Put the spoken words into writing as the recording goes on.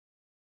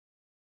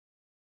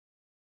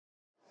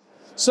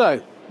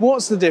So,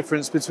 what's the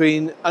difference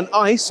between an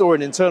ICE or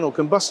an internal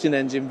combustion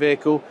engine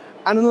vehicle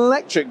and an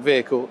electric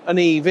vehicle, an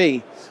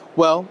EV?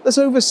 Well, let's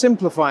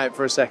oversimplify it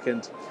for a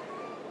second.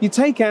 You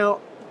take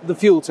out the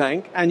fuel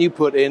tank and you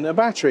put in a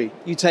battery.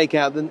 You take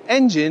out the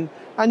engine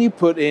and you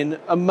put in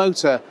a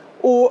motor,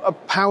 or a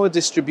power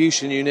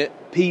distribution unit,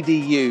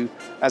 PDU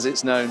as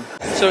it's known.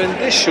 So in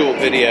this short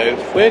video,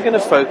 we're going to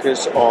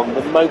focus on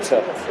the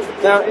motor.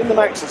 Now in the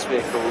Maxus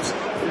vehicles,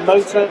 the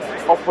motor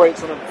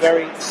operates on a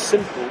very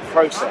simple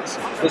process.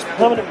 There's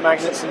permanent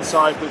magnets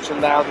inside which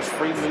allow the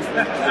free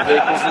movement of the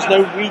vehicles. There's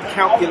no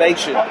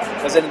recalculation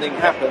as anything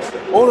happens.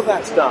 All of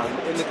that's done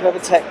in the clever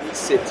tech that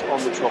sits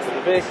on the top of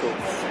the vehicle,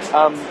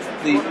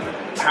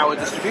 the power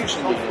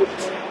distribution unit.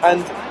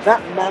 And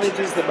that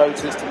manages the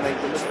motors to make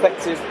them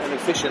effective and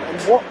efficient.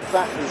 And what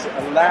that is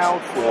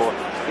allowed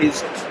for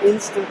is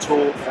instant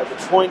torque at the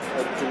point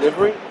of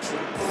delivery.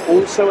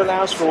 Also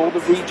allows for all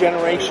the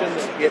regeneration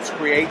that gets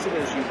created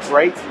as you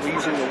brake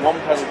using the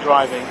one-pedal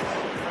driving,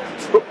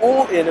 but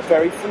all in a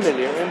very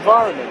familiar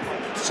environment.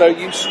 So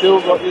you've still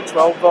got your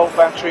 12-volt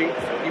battery,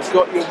 you've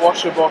got your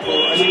washer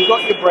bottle, and you've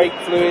got your brake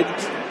fluid,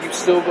 you've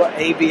still got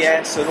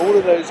ABS and all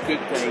of those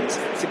good things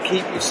to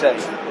keep you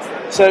safe.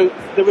 So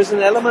there is an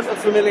element of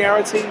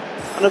familiarity,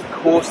 and of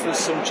course there's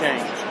some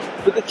change.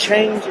 But the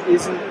change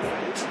isn't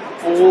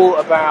all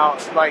about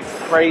like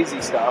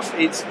crazy stuff.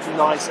 It's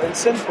nice and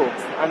simple,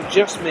 and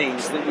just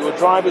means that your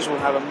drivers will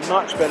have a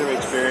much better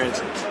experience.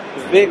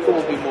 The vehicle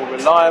will be more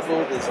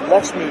reliable, there's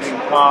less moving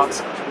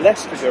parts,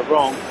 less to go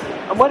wrong,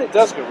 and when it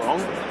does go wrong,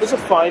 there's a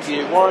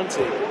 5-year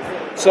warranty.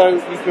 So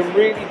you can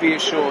really be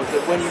assured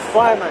that when you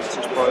buy a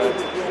Maxus product,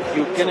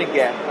 you're going to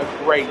get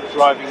a great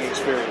driving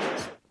experience.